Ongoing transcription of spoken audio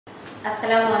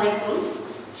আসসালামু আলাইকুম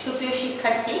সুপ্রিয়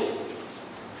শিক্ষার্থী,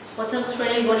 প্রথম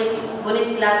শ্রেণীর গণিত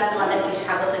ক্লাসে তোমাদেরকে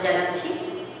স্বাগত জানাচ্ছি।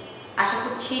 আশা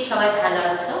করছি সবাই ভালো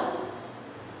আছো।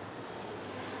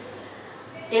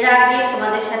 এর আগে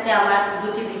তোমাদের সাথে আমার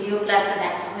দুটি ভিডিও ক্লাসে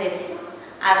দেখা হয়েছে।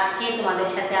 আজকে তোমাদের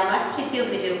সাথে আমার তৃতীয়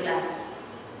ভিডিও ক্লাস।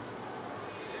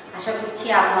 আশা করছি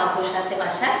আম্মু আব্বুর সাথে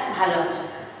বাসায় ভালো আছো।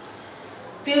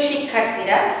 প্রিয়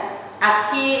শিক্ষার্থীরা,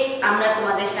 আজকে আমরা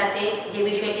তোমাদের সাথে যে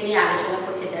বিষয়টি নিয়ে আলোচনা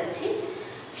করতে যাচ্ছি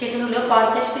সেটা হলো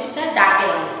 50 পৃষ্ঠার ডাকের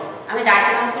অঙ্ক। আমি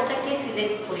ডাকের অঙ্কটাকে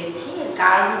সিলেক্ট করেছি, এর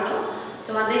কারণ হলো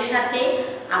তোমাদের সাথে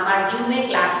আমার জুমে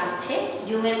ক্লাস হচ্ছে।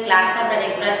 জুমের ক্লাসে আমরা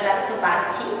রেগুলার ক্লাস তো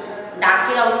পাচ্ছি,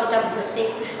 ডাকের অঙ্কটা বুঝতে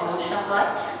একটু সমস্যা হয়,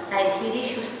 তাই ধীরে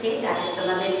সুস্থে যাতে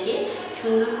তোমাদেরকে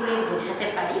সুন্দর করে বোঝাতে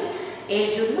পারি এর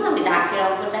জন্য আমি ডাকের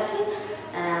অঙ্কটাকে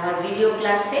আমার ভিডিও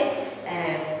ক্লাসে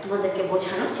তোমাদেরকে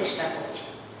বোঝানোর চেষ্টা করছি।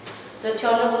 তো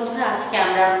চলো বন্ধুরা, আজকে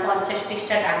আমরা 50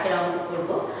 পৃষ্ঠা ডাকের অঙ্ক করব।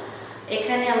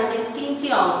 এখানে আমাদের তিনটি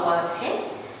অঙ্ক আছে,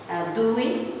 2,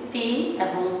 3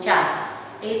 এবং 4।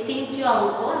 এই তিনটি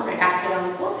অঙ্ক আমরা ডাকের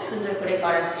অঙ্ক সুন্দর করে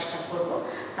করার চেষ্টা করব।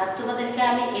 আর তোমাদেরকে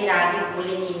আমি এর আগে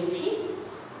বলে নিয়েছি,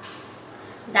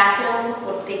 ডাকের অঙ্ক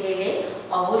করতে গেলে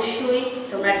অবশ্যই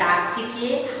তোমরা ডাকটিকে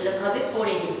ভালোভাবে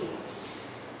পড়ে নিবে।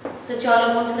 তো চলো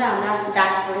বন্ধুরা, আমরা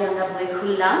ডাক পড়ে আমরা বই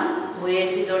খুললাম। বইয়ের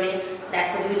ভিতরে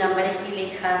দেখো 2 নম্বরে কি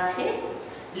লেখা আছে,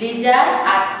 লিজার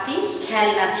 8টি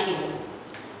খেলনা ছিল,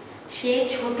 সে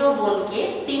ছোট বোনকে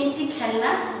 3টি খেলনা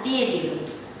দিয়ে দিল।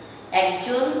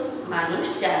 একজন মানুষ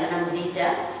যার নাম লিজা,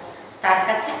 তার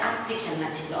কাছে 8টি খেলনা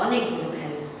ছিল, অনেকগুলো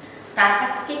খেলনা। তার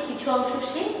কাছ থেকে কিছু অংশ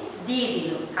সে দিয়ে দিল।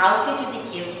 কাউকে যদি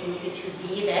কেউ কোনো কিছু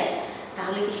দিয়ে দেয়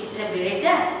তাহলে কি সেটা বেড়ে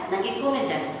যায় নাকি কমে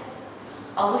যায়?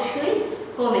 অবশ্যই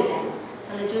কমে যায়।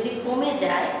 তাহলে যদি কমে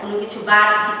যায়, কোনো কিছু বাদ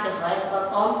দিতে হয় অথবা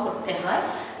কম করতে হয়,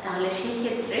 তাহলে সেই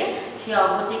ক্ষেত্রে সেই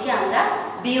অঙ্কটিকে আমরা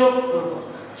বিয়োগ করব।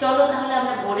 চলো তাহলে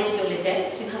আমরা বোর্ডে চলে যাই,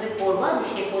 কিভাবে করব আমি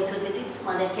সেই পদ্ধতিটি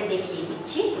তোমাদেরকে দেখিয়ে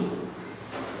দিচ্ছি।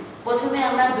 প্রথমে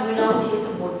আমরা 2 নং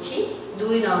যেহেতু করছি, 2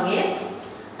 নংয়ে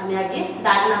আমি আগে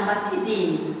দাগ নাম্বারটি দিয়ে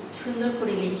নিব, সুন্দর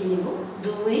করে লিখে নিব।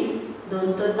 2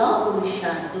 দন্ত ন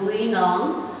অনুসার 2 নং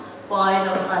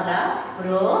পয়রফালা প্র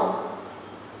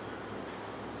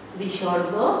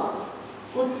বিসর্গ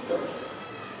উত্তর।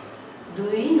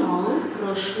 2 নং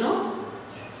প্রশ্ন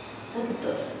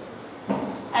উত্তর।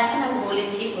 এখন আমি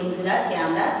বলেছি বন্ধুরা যে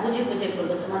আমরা বুঝে বুঝে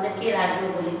করবো। তোমাদেরকে এর আগেও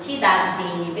বলেছি দাগ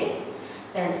দিয়ে নেবে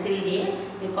পেন্সিল দিয়ে,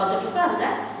 যে কতটুকু আমরা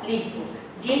লিখব।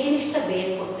 যে জিনিসটা বের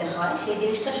করতে হয় সেই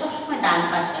জিনিসটা সবসময় ডান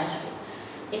পাশে আসবে।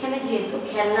 এখানে যেহেতু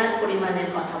খেলনার পরিমাণের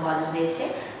কথা বলা হয়েছে,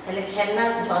 তাহলে খেলনা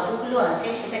যতগুলো আছে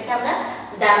সেটাকে আমরা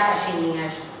ডান পাশে নিয়ে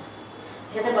আসবো।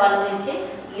 এখানে বলা হয়েছে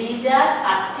লিজার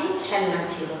 8টি খেলনা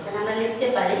ছিল, তাহলে আমরা লিখতে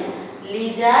পারি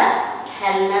লিজার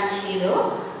খেলনা ছিল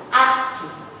 8টি,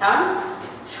 কারণ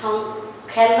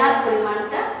খেলনার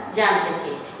পরিমাণটা জানতে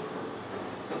চেয়েছি।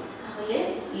 তাহলে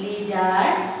লিজার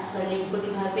লিখবো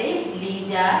কিভাবে,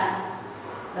 লিজার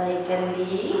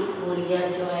লি বর্গীয়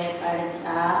জয়কার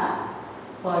চা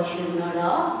পয়শূন্য র,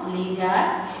 লিজার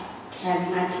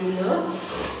খেলনা ছিল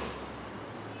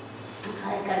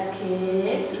খায়কার খে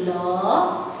ল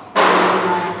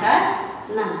মায়কার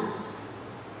না,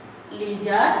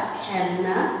 লিজার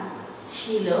খেলনা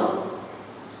ছিল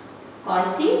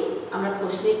কয়টি? আমরা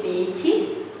প্রশ্নে পেয়েছি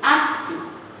 8টি।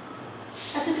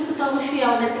 এতটুকু তো অবশ্যই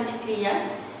আমাদের কাছে ক্লিয়ার।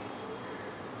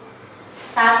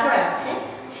 তারপর আছে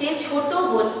সে ছোট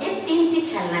বোনকে 3টি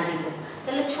খেলনা দিল।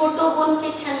 তাহলে ছোট বোনকে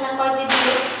খেলনা কয়টি দিল?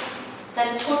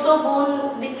 তাহলে ছোট বোন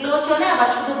লিখলেও চলে, আবার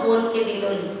শুধু বোনকে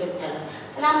দিলেও লিখলে চলে।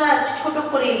 তাহলে আমরা ছোট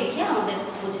করে লিখে আমাদের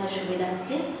বোঝার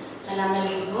সুবিধার্থে তাহলে আমরা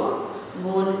লিখব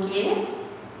বোনকে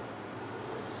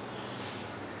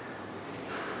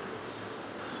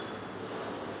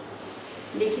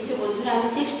লিখেছি। বন্ধুরা, আমি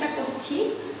চেষ্টা করছি,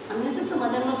 আমি তো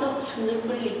তোমাদের মতো সুন্দর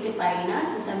করে লিখতে পারি না,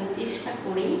 কিন্তু আমি চেষ্টা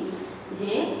করি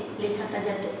যে লেখাটা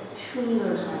যাতে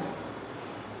সুন্দর হয়।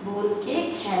 বোনকে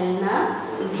খেলনা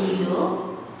দিল,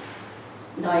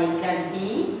 দয়কার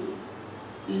দি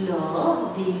ল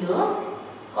দিল,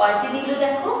 কয়টি দিল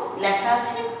দেখো লেখা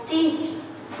আছে 3টি।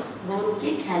 বোনকে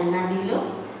খেলনা দিল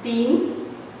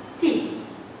 3টি।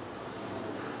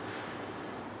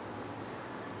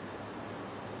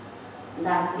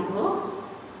 দাগ দিব।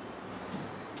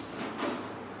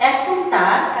 এখন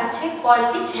তার কাছে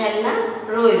কয়টি খেলনা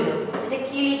রইল? এটা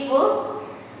কি লিখবো?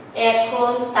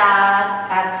 এখন তার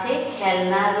কাছে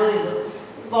খেলনা রইল।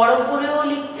 বড় করেও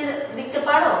লিখতে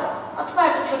পারো, অথবা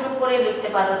একটু ছোট করে লিখতে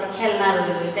পারো যে খেলনা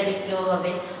রইল, এটা লিখলেও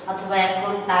হবে। অথবা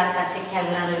এখন তার কাছে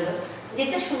খেলনা রইল,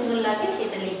 যেটা সুন্দর লাগে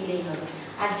সেটা লিখলেই হবে।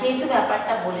 আর যেহেতু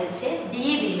ব্যাপারটা বলেছে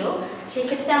দিয়ে দিল,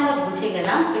 সেক্ষেত্রে আমরা বুঝে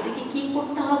গেলাম এটাকে কি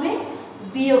করতে হবে,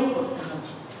 বিয়োগ করতে হবে।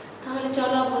 তাহলে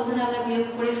চলো বন্ধুরা আমরা বিয়োগ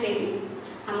করে ফেলি।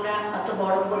 আমরা অত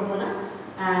বড় করব না।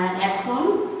 এখন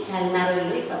খেলনা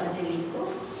রইল, এই কথাটি লিখব।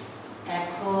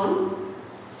 এখন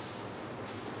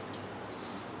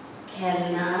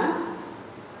খেলনা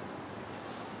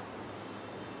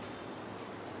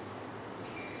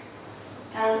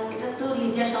কারণ এটা তো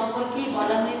লিজা সম্পর্কেই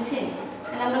বলা হয়েছে,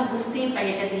 তাহলে আমরা বুঝতেই পারি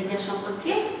এটা লিজা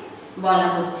সম্পর্কে বলা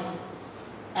হচ্ছে।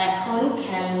 এখন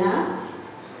খেলনা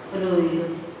রইল,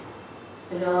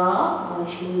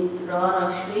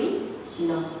 রসই ল।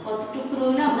 কতটুকু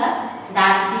রইল আমরা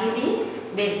দাগ দিয়ে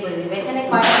বের করে নেব। এখানে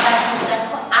কয়টা দাগ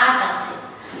দেখো 8 আছে,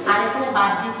 আর এখানে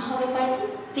বাদ দিতে হবে কয়টি?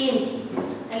 3টি।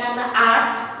 তাহলে আমরা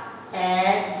 8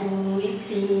 1 2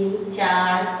 3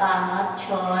 4 5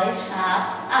 6 7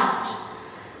 8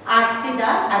 8টি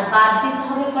দাগ, আর বাদ দিতে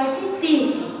হবে কয়টি?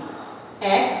 3টি।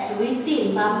 1 2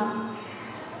 3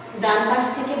 ডান পাশ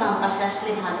থেকে বাম পাশে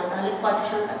আসলে ভালো, তাহলে কত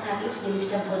সংখ্যা থাকলে সেই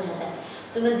জিনিসটা বোঝা যায়।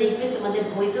 তোমরা দেখবে তোমাদের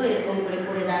বইতেও এরকম করে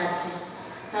করে দেওয়া আছে।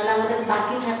 তাহলে আমাদের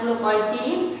বাকি থাকলো কয়টি?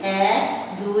 1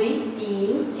 2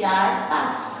 3 4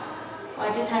 5।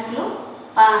 কয়টি থাকলো?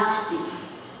 5টি।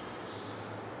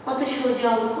 কত সোজা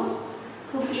অঙ্ক,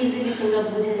 খুব ইজিলি তোমরা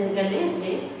বুঝে গেলে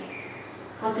যে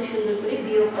কত সুন্দর করে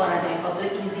বিয়োগ করা যায়, কত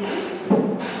ইজিলি।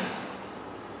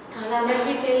 তাহলে আমরা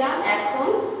কি পেলাম? এখন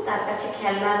তার কাছে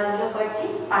খেলনা রইল কয়টি?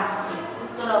 5টি।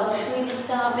 উত্তর অবশ্যই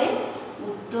লিখতে হবে।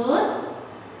 উত্তর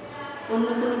অন্য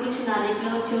কোনো কিছু না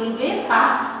লিখলেও চলবে,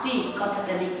 5টি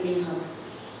কথাটা লিখলেই হবে,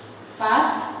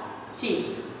 5টি।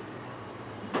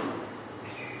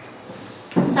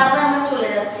 তারপর আমরা চলে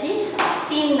যাচ্ছি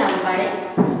 3 নম্বরে।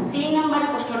 3 নম্বর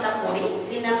প্রশ্নটা পড়ি।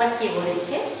 3 নম্বর কি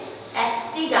বলেছে?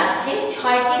 একটি গাছে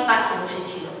 6টি পাখি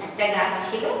বসেছিল। একটা গাছ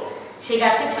ছিল, সেই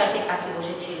গাছে 6টি পাখি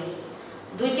বসেছিল।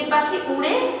 2টি পাখি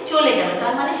উড়ে চলে গেল,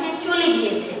 তার মানে সে চলে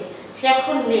গিয়েছে, সে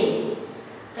এখন নেই।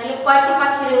 তাহলে কয়টি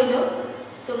পাখি রইল?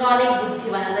 তোমরা অনেক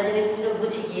বুদ্ধিমান, আমরা জানি তোমরা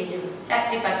বুঝে গিয়েছো।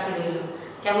 4টি পাখি রইল।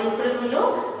 কেমন করে হলো?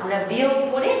 আমরা বিয়োগ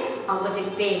করে অঙ্কটি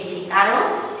পেয়েছি, কারণ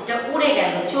এটা উড়ে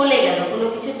গেল, চলে গেল। কোনো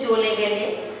কিছু চলে গেলে,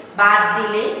 বাদ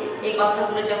দিলে, এই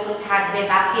কথাগুলো যখন থাকবে,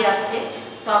 বাকি আছে,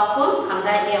 তখন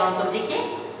আমরা এই অঙ্কটিকে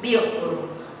বিয়োগ করব।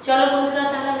 চলো বন্ধুরা,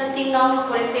 তাহলে আমরা 3 নম্বর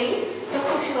করে ফেলি। তো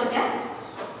খুব সোজা।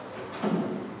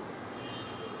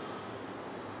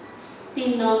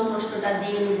 3 নং প্রশ্নটা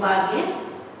দিয়ে নিব আগে।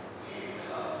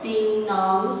 3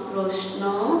 নং প্রশ্ন,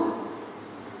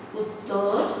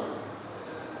 উত্তর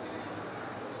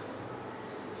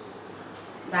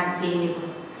দাগ দিয়ে নেব।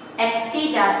 একটি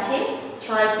গাছে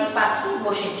 6টি পাখি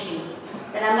বসেছিল।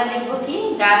 তাহলে আমরা লিখবো কি?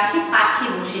 গাছে পাখি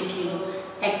বসেছিল।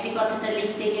 একটি কথাটা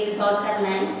লিখতে গেলে দরকার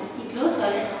নাই, লিখলেও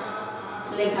চলে।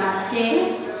 তাহলে গাছে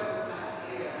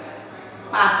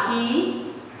পাখি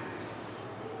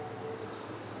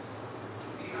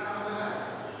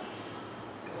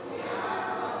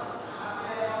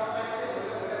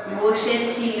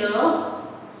বসেছিল।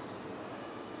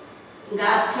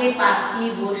 গাছে পাখি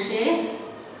বসে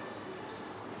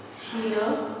ছিল।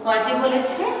 কয়টি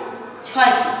বলেছে?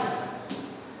 6টি।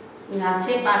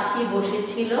 গাছে পাখি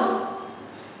বসেছিল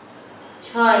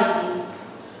 6টি।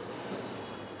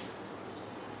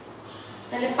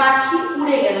 তাহলে পাখি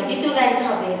উড়ে গেল, দ্বিতীয় লাইনটা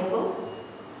হবে এরকম,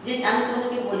 যে আমি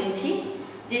তোমাদেরকে বলেছি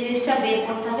যে জিনিসটা বের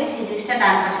করতে হবে সেই জিনিসটা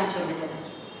ডান পাশে চলে যাবে।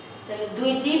 তাহলে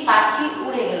 2টি পাখি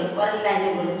উড়ে গেল, পরের লাইনে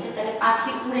বলেছে। তাহলে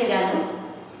পাখি উড়ে গেল,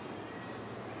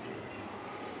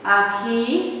 পাখি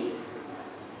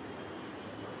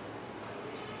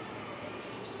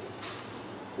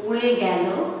উড়ে গেল,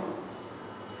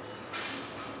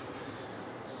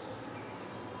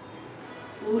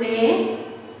 উড়ে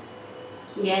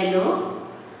গেল,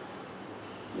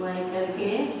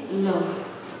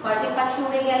 কয়টি পাখি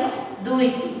উড়ে গেল?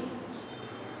 2টি।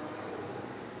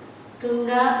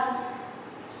 তোমরা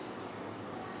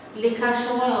লেখার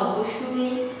সময়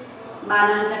অবশ্যই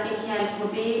বানানটাকে খেয়াল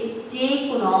করবে। যে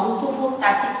কোনো অঙ্ক হোক,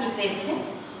 তাতে কি হয়েছে,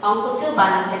 অঙ্কতেও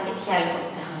বানানটাকে খেয়াল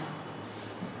করতে হয়।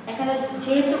 এখানে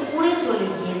যেহেতু উড়ে চলে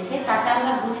গিয়েছে, তাতে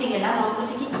আমরা বুঝে গেলাম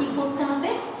অঙ্কটিকে কি করতে হবে?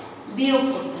 বিয়োগ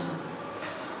করতে হবে।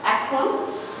 এখন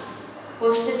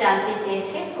প্রশ্নে জানতে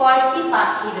চেয়েছে কয়টি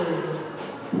পাখি রইল।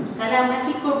 তাহলে আমরা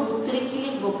কি করব? উত্তরে কি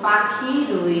লিখব? পাখি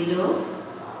রইল,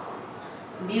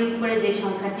 বিয়োগ করে যে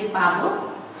সংখ্যাটি পাবো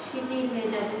সেটি হয়ে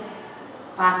যাবে।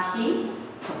 পাখি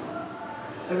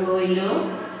রইল।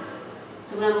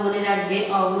 তোমরা মনে রাখবে,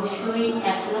 অবশ্যই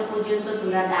এখনো পর্যন্ত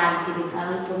তোমরা দাগ দিবে,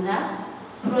 কারণ তোমরা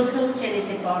প্রথম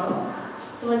শ্রেণীতে পড়ো।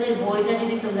 তোমাদের বইটা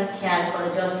যদি তোমরা খেয়াল করো,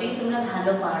 যতই তোমরা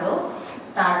ভালো পারো,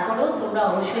 তারপরেও তোমরা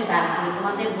অবশ্যই দাগ দিবে।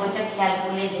 তোমাদের বইটা খেয়াল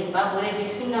করলে দেখবা বইয়ের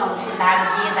বিভিন্ন অংশে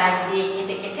দাগ দিয়ে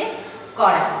কেটে কেটে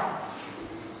করা।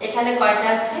 এখানে কয়টা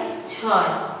আছে? 6।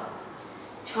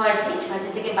 6টি। 6টি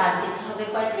থেকে বাদ দিতে হবে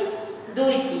কয়টি?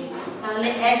 2টি, তাহলে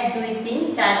 1 2 3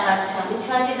 4 5 6 আমি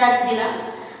 6টি দাগ দিলাম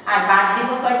আর বাদ দিব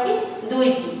কয়টি?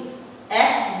 2টি।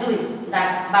 1 2 দাগ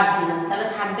বাদ দিলাম, তাহলে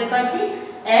থাকবে কয়টি?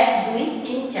 1 2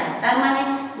 3 4। তার মানে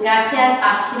গাছে আর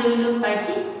পাখি রইল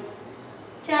কয়টি?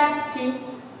 4টি।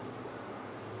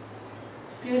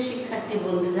 প্রিয় শিক্ষার্থী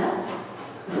বন্ধুরা,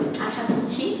 আশা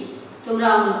করছি তোমরা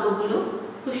অঙ্কগুলো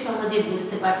খুব সহজে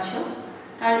বুঝতে পারছো,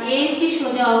 কারণ এর যে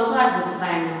সোজা অঙ্ক আর হতে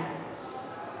পারে না।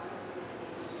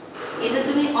 এটা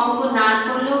তুমি অঙ্ক না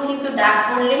করলেও কিন্তু ডাক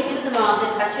পড়লে কিন্তু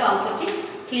তোমাদের কাছে অঙ্কটি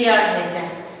ক্লিয়ার হয়ে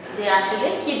যায় যে আসলে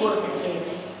কি বলতে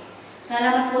চেয়েছে। তাহলে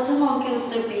আমরা প্রথম অঙ্কের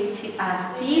উত্তর পেয়েছি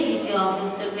 5টি, দ্বিতীয় অঙ্কের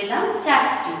উত্তর পেলাম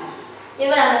 4টি।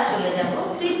 এবার আমরা চলে যাব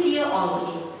তৃতীয়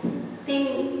অঙ্কে।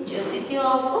 তৃতীয়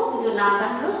অঙ্ক কিন্তু নাম্বার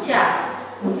হলো 4।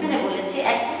 এখানে বলেছে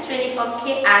একটি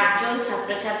শ্রেণীকক্ষে 8 জন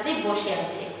ছাত্রছাত্রী বসে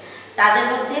আছে, তাদের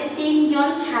মধ্যে 3 জন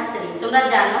ছাত্রী। তোমরা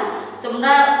জানো,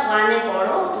 তোমরা 1-এ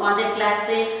পড়ো, তোমাদের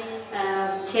ক্লাসে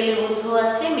ছেলে বন্ধু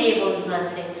আছে, মেয়ে বন্ধু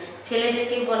আছে।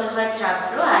 ছেলেদেরকে বলা হয়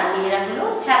ছাত্র আর মেয়েরা হলো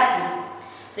ছাত্রী।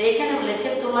 তো এখানে বলেছে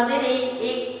তোমাদের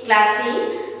এই ক্লাসেই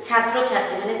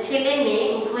ছাত্রছাত্রী মানে ছেলে মেয়ে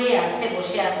উভয়ে আছে,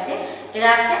 বসে আছে। এরা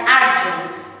আছে 8 জন,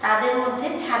 তাদের মধ্যে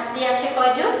ছাত্রী আছে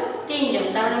কয়জন? 3 জন।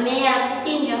 তার মানে মেয়ে আছে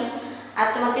 3 জন। আর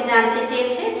তোমাকে জানতে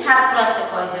চেয়েছে ছাত্র আছে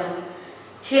কয়জন,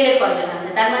 ছেলে কয়জন আছে।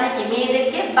 তার মানে কি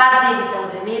মেয়েদেরকে বাদ দিয়ে দিতে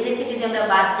হবে। মেয়েদেরকে যদি আমরা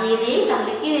বাদ দিয়ে দিই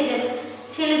তাহলে কি হয়ে যাবে?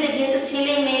 ছেলেদের, যেহেতু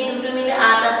ছেলে মেয়ে দুটো মিলে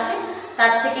 8 আছে,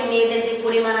 তার থেকে মেয়েদের যে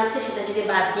পরিমাণ আছে সেটা যদি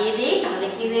বাদ দিয়ে দিই তাহলে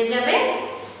কি হয়ে যাবে?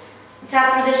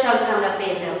 ছাত্রদের সংখ্যা আমরা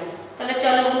পেয়ে যাব। তাহলে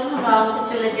চলো বন্ধু আমরা অঙ্কে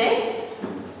চলে যাই।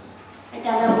 এটা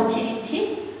আমরা মুছে দিচ্ছি।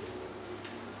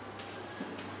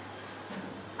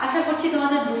 আশা করছি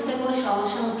তোমাদের বুঝতে কোনো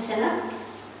সমস্যা হচ্ছে না।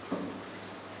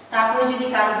 তারপরে যদি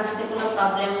কারো বুঝতে কোনো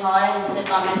প্রবলেম হয়, নিচে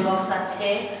কমেন্ট বক্স আছে,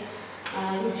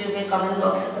 ইউটিউবে কমেন্ট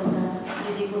বক্সে তোমরা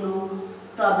যদি কোনো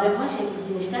প্রবলেম হয় সেই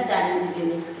জিনিসটা জানিয়ে দিবে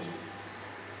মিসকে।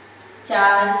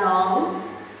 4 নং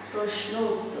প্রশ্ন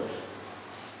উত্তর।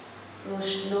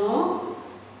 প্রশ্ন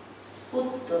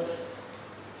উত্তর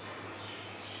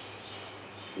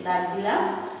দাগ দিলাম।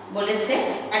 বলেছে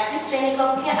একটি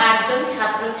শ্রেণীকক্ষে 8 জন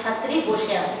ছাত্রছাত্রী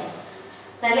বসে আছে।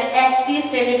 তাহলে একটি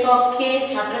শ্রেণীকক্ষে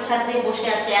ছাত্রছাত্রী বসে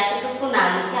আছে এতটুকু না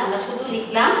লিখে আমরা শুধু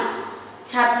লিখলাম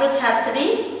ছাত্রছাত্রী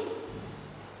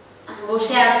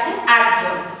বসে আছে 8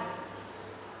 জন,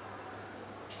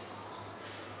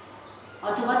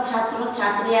 অথবা ছাত্র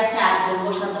ছাত্রী আছে 8 জন,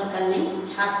 বসার দরকার নেই।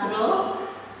 ছাত্র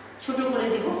ছোট করে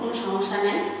দিব, কোনো সমস্যা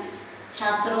নেই।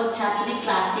 ছাত্র ছাত্রী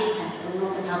ক্লাসেই থাকে, অন্য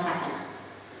কোথাও থাকে না।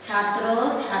 ছাত্র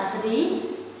ছাত্রী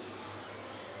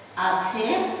আছে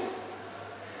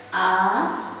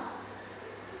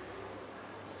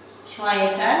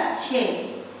 6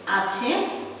 আছে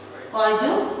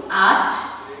কয়জন? 8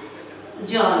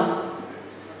 জন।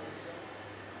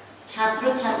 ছাত্র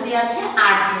ছাত্রী আছে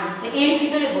 8 জন। তো এর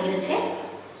ভিতরে বলেছে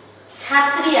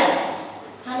ছাত্রী আছে,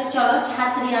 তাহলে চলো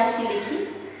ছাত্রী আছে লিখি।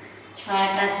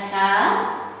 6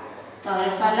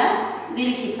 তরফালা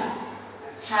দীর্ঘিকা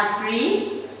ছাত্রী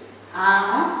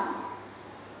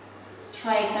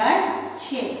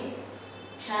 6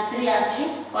 ছাত্রী আছে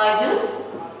কয়জন?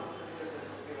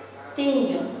 3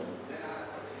 জন।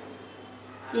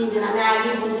 3 জন। আমি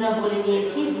আগে বন্ধুরা বলে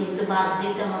নিয়েছি যেহেতু বাদ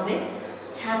দিতে হবে,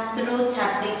 ছাত্র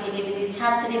ছাত্রী থেকে যদি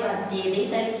ছাত্রী বাদ দিয়ে দিই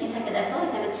তাহলে কি থাকে দেখো,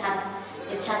 এখানে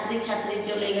ছাত্রী ছাত্রী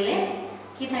চলে গেলে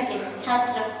কি থাকে?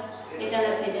 ছাত্র। এটা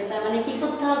পেয়ে যাবে। তার মানে কি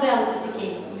করতে হবে? অঙ্কটিকে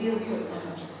বিয়োগ করতে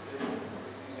হবে।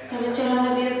 তাহলে চলো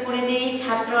আমরা বিয়োগ করে দিই।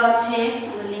 ছাত্র আছে,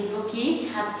 আমরা লিখবো কি?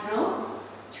 ছাত্র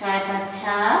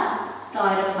 6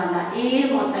 তরফালা এর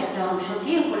মতো একটা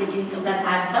অংশকে উপরে যদি তোমরা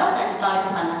দাগ দাও তাহলে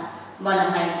তরফালা বলা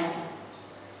হয় এটাকে।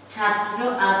 ছাত্র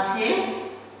আছে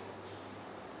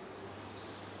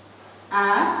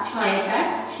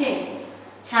 6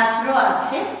 ছাত্র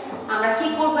আছে। আমরা কি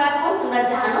করব এখন? তোমরা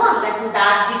জানো আমরা এখন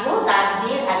দাগ দিব, দাগ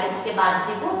দিয়ে দাগের থেকে বাদ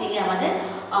দিব, দিলে আমাদের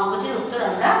অঙ্কটির উত্তর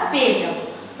আমরা পেয়ে যাব।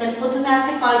 তাহলে প্রথমে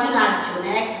আছে কয়জন? 8 জন।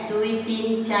 1 2 3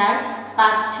 4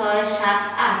 5 6 7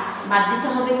 8। বাদ দিতে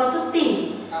হবে কত? 3।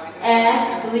 1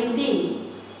 2 3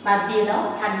 বাদ দিয়ে দাও,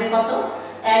 থাকবে কত?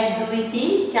 1 2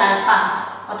 3 4 5।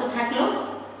 কত থাকলো?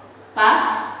 5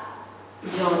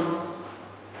 জন।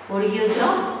 বর্গীয়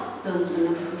জন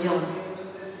জন।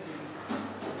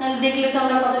 তাহলে দেখলে তো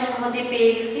আমরা কত সহজে পেয়ে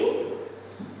গেছি।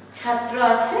 ছাত্র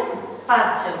আছে 5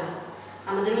 জন।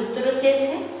 আমাদের উত্তরও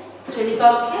চেয়েছে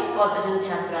শ্রেণীকক্ষে কতজন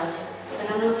ছাত্র আছে।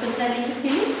 তাহলে আমরা উত্তরটা লিখে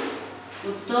ফেলি।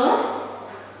 উত্তর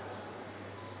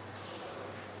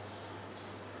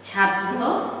ছাত্র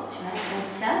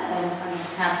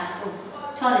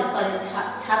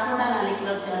ছাত্রটা না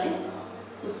লিখলেও চলে,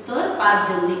 উত্তর 5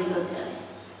 জন লিখলেও চলে,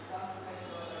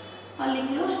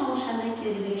 লিখলেও সমস্যা নেই।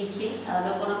 কেউ যদি লিখে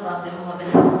তাহলে কোনো প্রবলেম হবে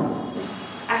না।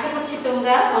 আশা করছি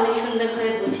তোমরা অনেক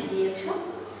সুন্দরভাবে বুঝে দিয়েছো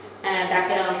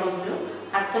ডাকের অঙ্কগুলো।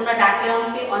 আর তোমরা ডাকের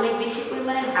অঙ্কে অনেক বেশি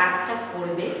পরিমাণে দাগটা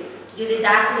পড়বে। যদি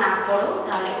দাগ না পড়ো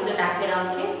তাহলে কিন্তু ডাকের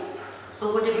অঙ্কে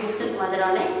অঙ্কটি বুঝতে তোমাদের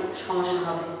অনেক সমস্যা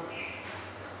হবে।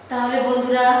 তাহলে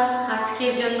বন্ধুরা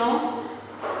আজকের জন্য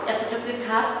এতটুকুই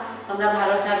থাক। তোমরা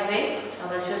ভালো থাকবে,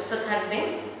 সবাই সুস্থ থাকবে।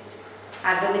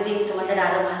 আগামী দিন তোমাদের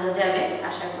আরও ভালো যাবে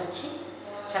আশা করছি।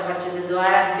 সবার জন্য দোয়া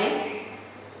রাখবে।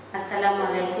 আসসালামু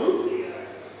আলাইকুম।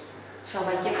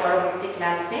 সবাইকে পরবর্তী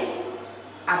ক্লাসে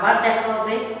আবার দেখা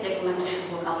হবে এরকম একটা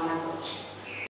শুভকামনা করছি।